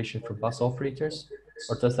cooperation from bus operators,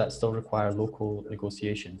 or does that still require local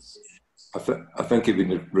negotiations? I think it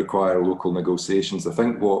would require local negotiations. I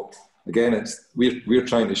think we're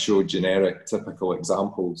trying to show generic, typical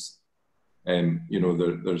examples.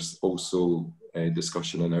 There's also a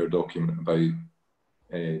discussion in our document about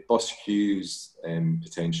bus queues and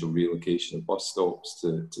potential relocation of bus stops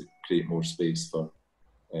to create more space for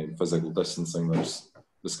physical distancing. There's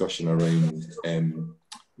discussion around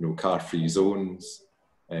car-free zones.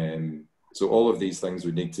 So all of these things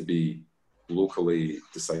would need to be locally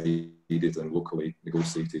decided and locally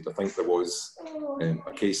negotiated. I think there was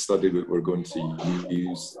a case study that we're going to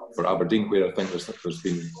use for Aberdeen, where I think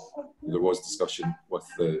there was discussion with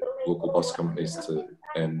the local bus companies to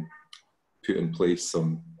put in place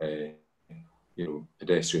some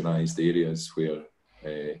pedestrianised areas where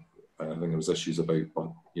I think there was issues about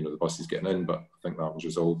the buses getting in, but I think that was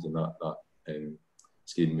resolved and that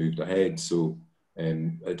scheme moved ahead. So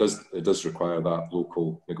it does require that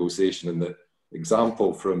local negotiation, and the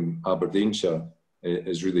example from Aberdeenshire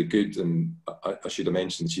is really good, and I should have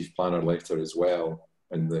mentioned the Chief Planner letter as well,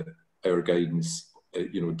 and that our guidance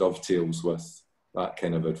dovetails with that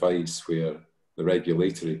kind of advice, where the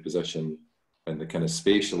regulatory position and the kind of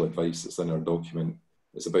spatial advice that's in our document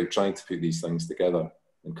is about trying to put these things together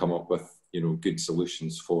and come up with good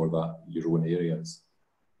solutions for your own areas.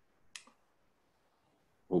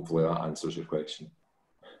 Hopefully that answers your question.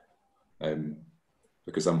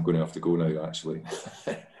 Because I'm going to have to go now, actually.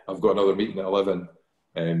 I've got another meeting at 11.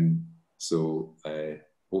 So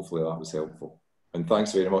hopefully that was helpful. And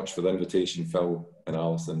thanks very much for the invitation, Phil and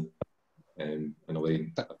Alison and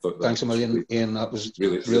Elaine. Thanks a million, Ian. That was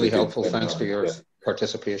really helpful. Thanks for your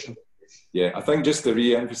participation. Yeah, I think just to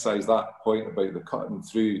re-emphasise that point about the cutting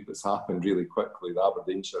through that's happened really quickly, the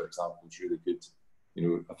Aberdeenshire example is really good.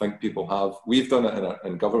 I think we've done it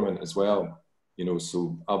in government as well.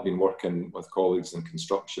 So I've been working with colleagues in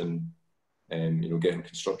construction and, getting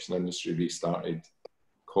construction industry restarted,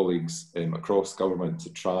 colleagues across government to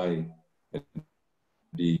try and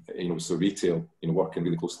be, so retail, working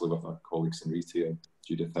really closely with our colleagues in retail,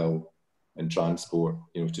 Judith Hill, and transport,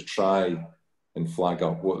 to try and flag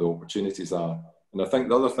up what the opportunities are. And I think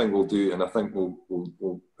the other thing we'll do, and I think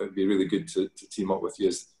it'd be really good to team up with you,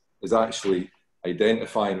 is actually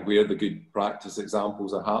identifying where the good practice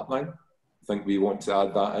examples are happening. I think we want to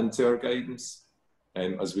add that into our guidance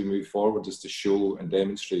as we move forward, just to show and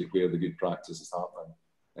demonstrate where the good practice is happening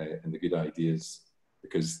and the good ideas,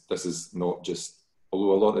 because this is not just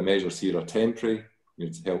although a lot of the measures here are temporary, you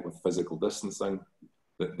know, to help with physical distancing,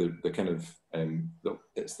 the kind of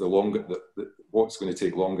it's the longer what's going to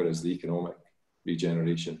take longer is the economic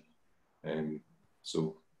regeneration.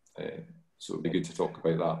 So it'd be good to talk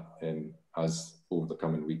about that as over the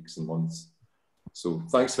coming weeks and months. So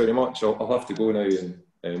thanks very much. I'll have to go now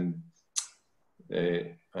and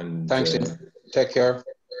thanks. Take care.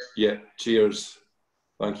 Yeah. Cheers.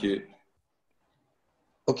 Thank you.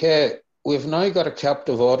 Okay, we've now got a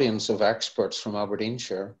captive audience of experts from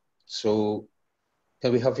Aberdeenshire. So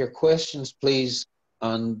can we have your questions, please?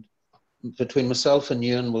 And between myself and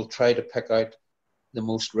Ewan, we'll try to pick out the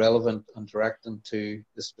most relevant and direct them to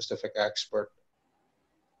the specific expert.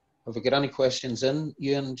 Have we got any questions in,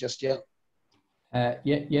 Ewan, just yet?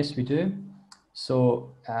 Yes, we do.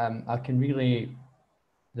 So I can relay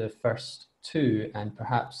the first two and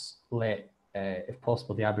perhaps let, if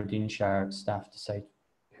possible, the Aberdeenshire staff decide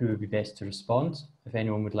who would be best to respond. If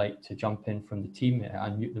anyone would like to jump in from the team,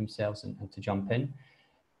 unmute themselves and to jump in.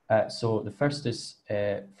 So the first is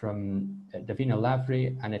from Davina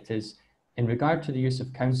Lavery, and it is, in regard to the use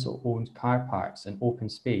of council-owned car parks and open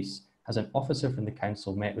space, has an officer from the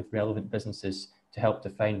council met with relevant businesses to help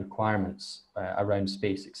define requirements around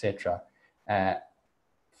space, etc.,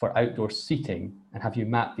 for outdoor seating, and have you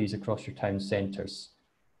mapped these across your town centres?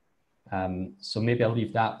 So maybe I'll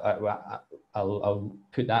leave that, I'll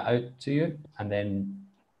put that out to you, and then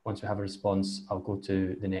once we have a response, I'll go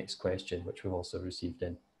to the next question, which we've also received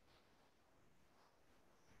in.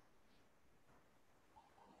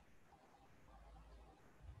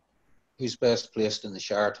 Who's best placed in the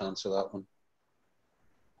shower to answer that one?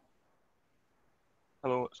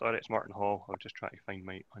 Hello, sorry, it's Martin Hall. I was just trying to find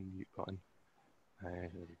my unmute button.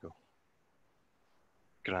 There we go.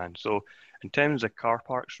 Grand. So in terms of car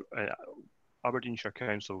parks, Aberdeenshire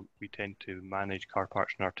Council, we tend to manage car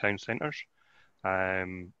parks in our town centres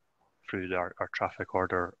through our traffic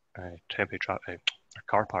order, temporary our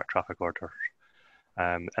car park traffic orders.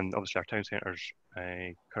 And obviously our town centres,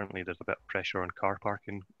 currently there's a bit of pressure on car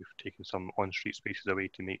parking. We've taken some on-street spaces away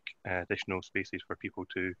to make additional spaces for people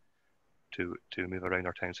to move around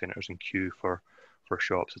our town centres and queue for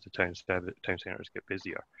shops as the town centres get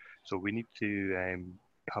busier. So we need to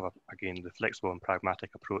have, again, the flexible and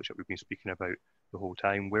pragmatic approach that we've been speaking about the whole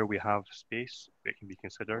time. Where we have space, it can be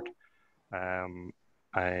considered in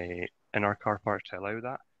our car park to allow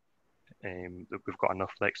that. We've got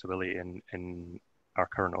enough flexibility in our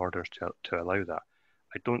current orders to allow that.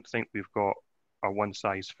 I don't think we've got a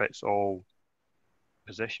one-size-fits-all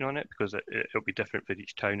position on it, because it'll be different for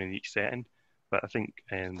each town and each setting. But I think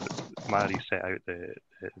Mary set out the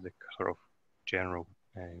sort of general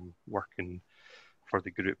working for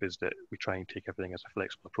the group is that we try and take everything as a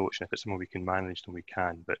flexible approach, and if it's something we can manage, then we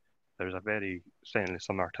can. But there's certainly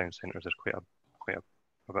some of our town centres, there's quite a bit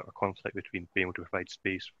of a conflict between being able to provide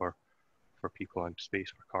space for people and space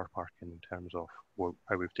for car parking in terms of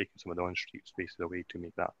how we've taken some of the on-street spaces away to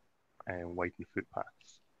make that widen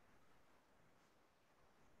footpaths.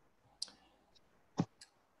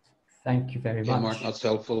 Thank you very much. Mark, that's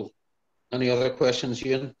helpful. Any other questions,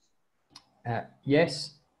 Ewan?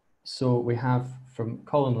 Yes. So we have from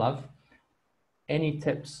Colin Love, any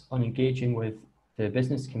tips on engaging with the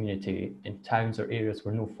business community in towns or areas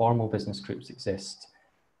where no formal business groups exist?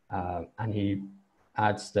 And he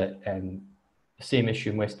adds that the same issue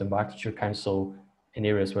in West Aberdeenshire Council in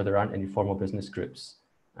areas where there aren't any formal business groups,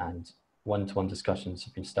 and one-to-one discussions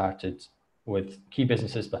have been started with key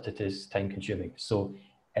businesses, but it is time consuming. So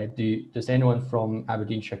does anyone from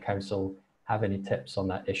Aberdeenshire Council have any tips on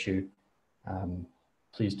that issue?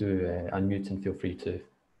 Please do unmute and feel free to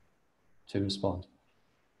respond.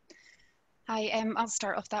 Hi, I'll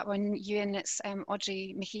start off that one, Ewan. It's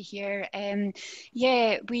Audrey Mickey here.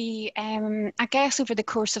 Yeah, we, I guess over the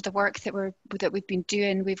course of the work that we've been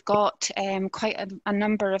doing, we've got quite a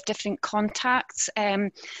number of different contacts,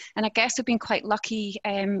 and I guess we've been quite lucky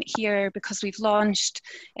here because we've launched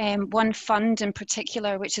one fund in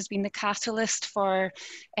particular, which has been the catalyst for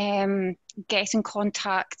getting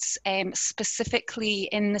contacts specifically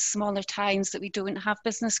in the smaller towns that we don't have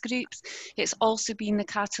business groups. It's also been the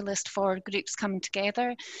catalyst for groups coming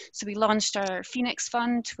together. So we launched our Phoenix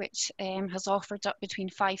Fund, which has offered up between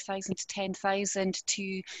 5,000 to 10,000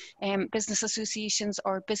 to business associations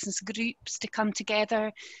or business groups to come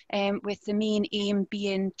together, with the main aim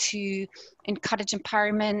being to encourage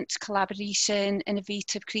empowerment, collaboration,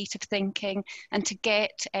 innovative, creative thinking, and to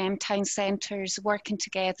get town centres working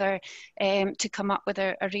together to come up with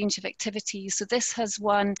a range of activities. So this has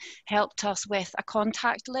helped us with a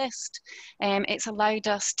contact list. It's allowed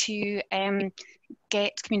us to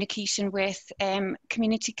get communication with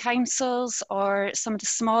community councils or some of the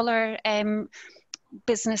smaller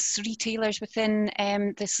business retailers within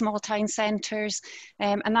the small town centres,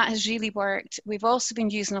 and that has really worked. We've also been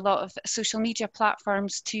using a lot of social media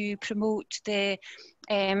platforms to promote the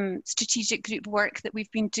strategic group work that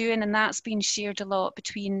we've been doing, and that's been shared a lot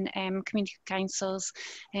between community councils.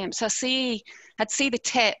 So I'd say the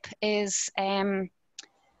tip is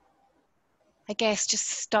I guess just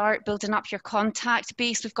start building up your contact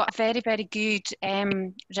base. We've got a very, very good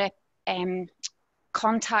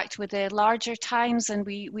contact with the larger towns, and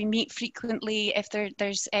we meet frequently. If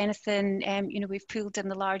there's anything, you know, we've pulled in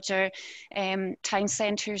the larger town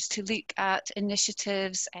centres to look at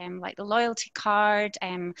initiatives like the loyalty card.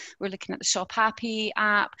 We're looking at the Shop Happy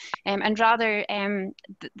app, and rather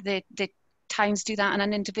the towns do that on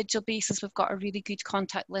an individual basis. We've got a really good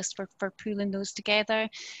contact list for pulling those together,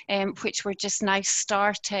 which we're just now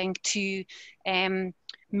starting to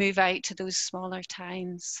move out to those smaller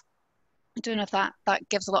towns. I don't know if that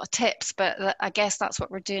gives a lot of tips, but I guess that's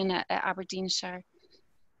what we're doing at Aberdeenshire.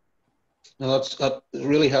 No, that's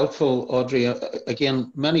really helpful, Audrey.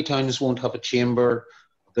 Again, many towns won't have a chamber,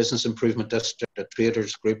 a business improvement district, a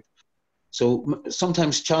traders group. So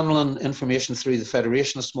sometimes channeling information through the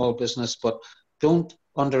Federation of Small Business, but don't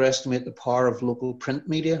underestimate the power of local print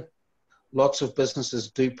media. Lots of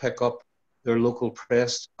businesses do pick up their local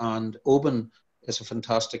press, and Oban is a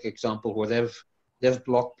fantastic example where they've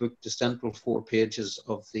block booked the central 4 pages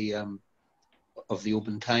of the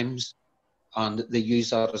Oban Times, and they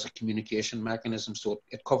use that as a communication mechanism. So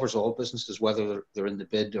it covers all businesses, whether they're in the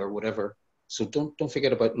bid or whatever. So don't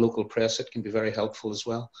forget about local press. It can be very helpful as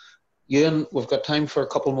well. Ewan, we've got time for a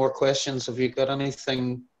couple more questions. Have you got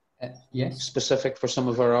anything yes, specific for some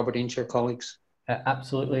of our Aberdeenshire colleagues?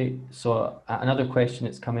 Absolutely. So another question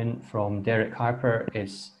that's come in from Derek Harper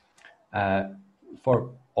is for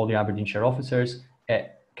all the Aberdeenshire officers.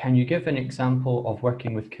 Can you give an example of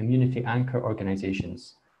working with community anchor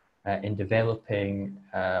organisations in developing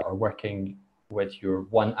or working with your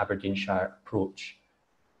One Aberdeenshire approach?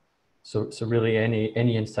 So really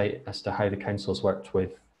any insight as to how the council's worked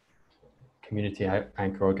with community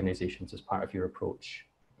anchor organisations as part of your approach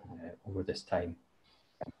over this time?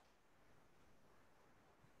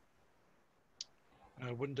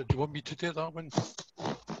 Wanda, do you want me to take that one,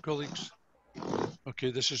 colleagues?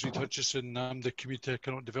 Okay, this is Reid Hutchison. I'm the Community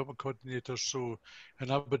Economic Development Coordinator. So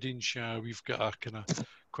in Aberdeenshire, we've got a kind of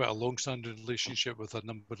quite a long-standing relationship with a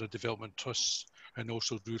number of development trusts and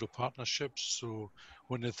also rural partnerships. So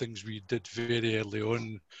one of the things we did very early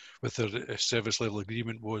on with the service level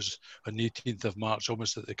agreement was on the 18th of March,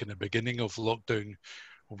 almost at the kind of beginning of lockdown,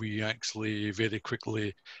 we actually very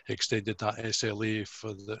quickly extended that SLA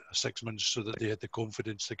for the 6 months so that they had the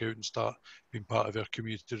confidence to go out and start being part of our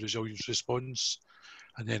community resilience response.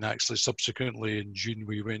 And then actually subsequently in June,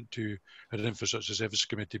 we went to an Infrastructure Services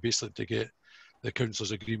Committee basically to get the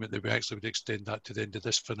Council's agreement that we actually would extend that to the end of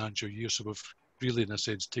this financial year. So we've really, in a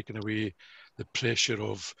sense, taken away the pressure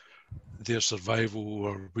of their survival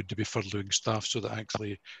or would they be furloughing staff, so that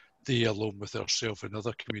actually they, along with ourselves and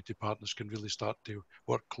other community partners, can really start to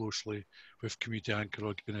work closely with community anchor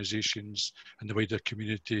organisations and the wider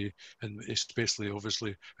community, and especially,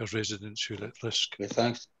 obviously, our residents who are at risk. Okay,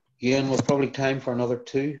 thanks. Ian, we'll probably time for another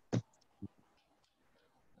 2.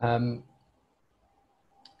 I'm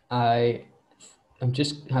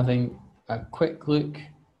just having a quick look.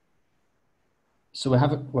 So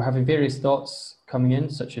we're having various thoughts coming in,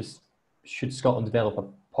 such as should Scotland develop a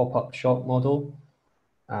pop-up shop model?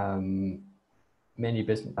 Many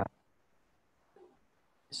business.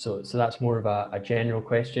 So that's more of a general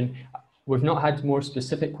question. We've not had more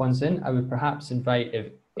specific ones in. I would perhaps invite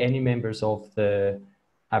if any members of the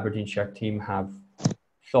Aberdeenshire team have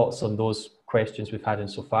thoughts on those questions we've had in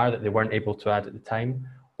so far that they weren't able to add at the time,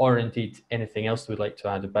 or indeed anything else they would like to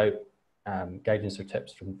add about guidance or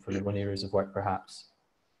tips from their own areas of work, perhaps.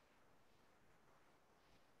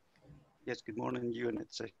 Yes, good morning, Ewan.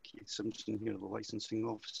 It's Keith Simpson here, the licensing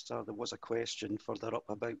officer. There was a question further up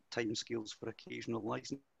about timescales for occasional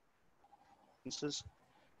licences,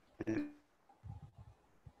 which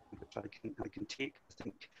I can take. I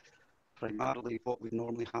think primarily what would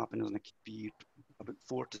normally happen is it could be about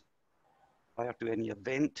 4 to prior to any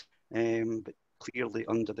event, but clearly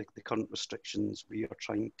under the current restrictions, we are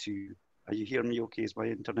trying to. Are you hearing me okay? Is my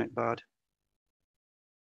internet bad?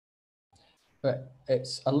 But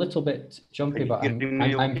it's a little bit jumpy, but I'm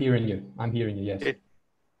hearing you. I'm hearing you, yes.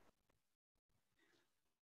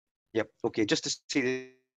 Yep, okay. Just to say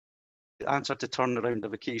the answer to turnaround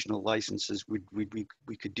of occasional licenses, we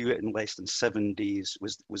could do it in less than 7 days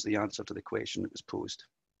was the answer to the question that was posed.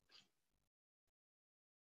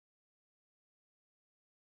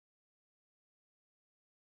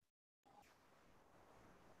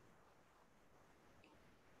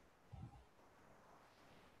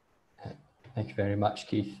 Thank you very much,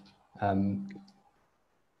 Keith.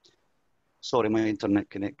 Sorry, my internet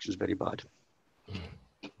connection is very bad.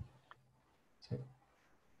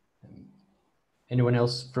 Anyone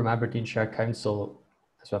else from Aberdeenshire Council?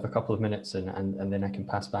 So I have a couple of minutes and then I can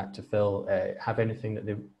pass back to Phil. Have anything that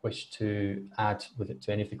they wish to add with it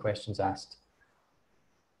to any of the questions asked?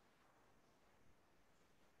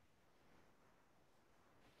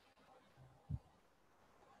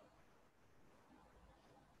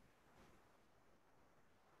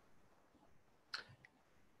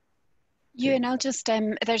 Ewan, I'll just,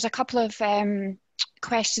 there's a couple of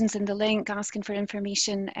questions in the link asking for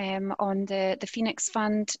information on the Phoenix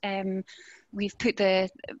Fund. We've put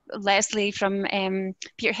Leslie from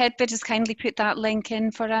Peterhead Bid has kindly put that link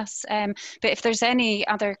in for us. But if there's any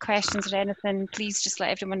other questions or anything, please just let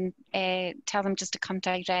everyone, tell them just to come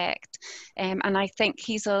direct. And I think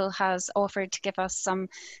Hazel has offered to give us some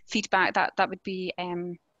feedback. That would be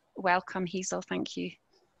welcome, Hazel, thank you.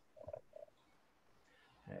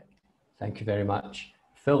 Thank you very much.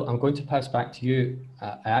 Phil, I'm going to pass back to you.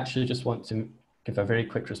 I actually just want to give a very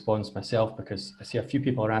quick response myself, because I see a few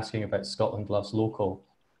people are asking about Scotland Loves Local.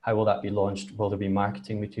 How will that be launched? Will there be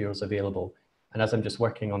marketing materials available? And as I'm just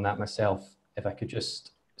working on that myself, if I could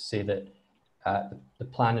just say that the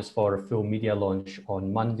plan is for a full media launch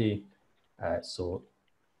on Monday, so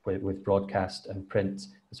with broadcast and print,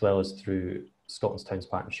 as well as through Scotland's Towns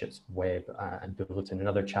Partnerships web and bulletin and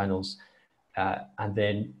other channels. And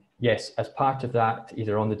then, yes, as part of that,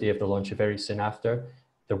 either on the day of the launch or very soon after,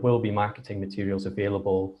 there will be marketing materials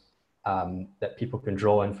available that people can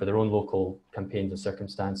draw on for their own local campaigns and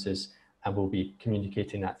circumstances, and we'll be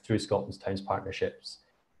communicating that through Scotland's Towns Partnerships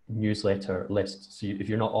newsletter list. So if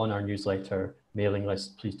you're not on our newsletter mailing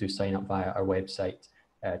list, please do sign up via our website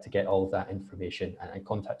to get all of that information, and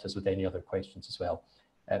contact us with any other questions as well.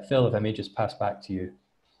 Phil, if I may just pass back to you.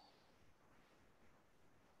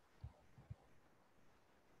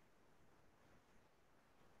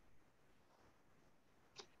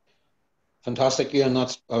 Fantastic, Ian.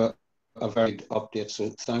 That's a very good update, so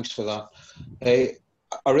thanks for that.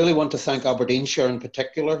 I really want to thank Aberdeenshire in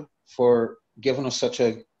particular for giving us such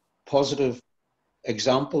a positive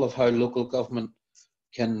example of how local government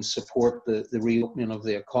can support the reopening of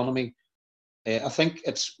the economy. I think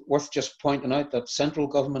it's worth just pointing out that central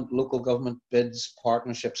government, local government, bids,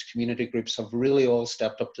 partnerships, community groups have really all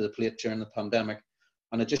stepped up to the plate during the pandemic.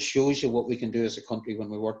 And it just shows you what we can do as a country when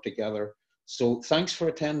we work together. So thanks for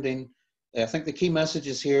attending. I think the key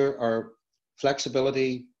messages here are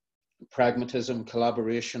flexibility, pragmatism,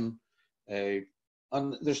 collaboration,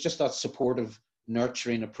 and there's just that supportive,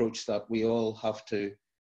 nurturing approach that we all have to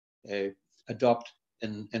adopt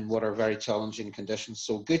in what are very challenging conditions.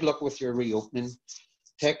 So good luck with your reopening.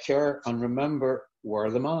 Take care, and remember, wear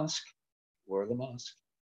the mask. Wear the mask.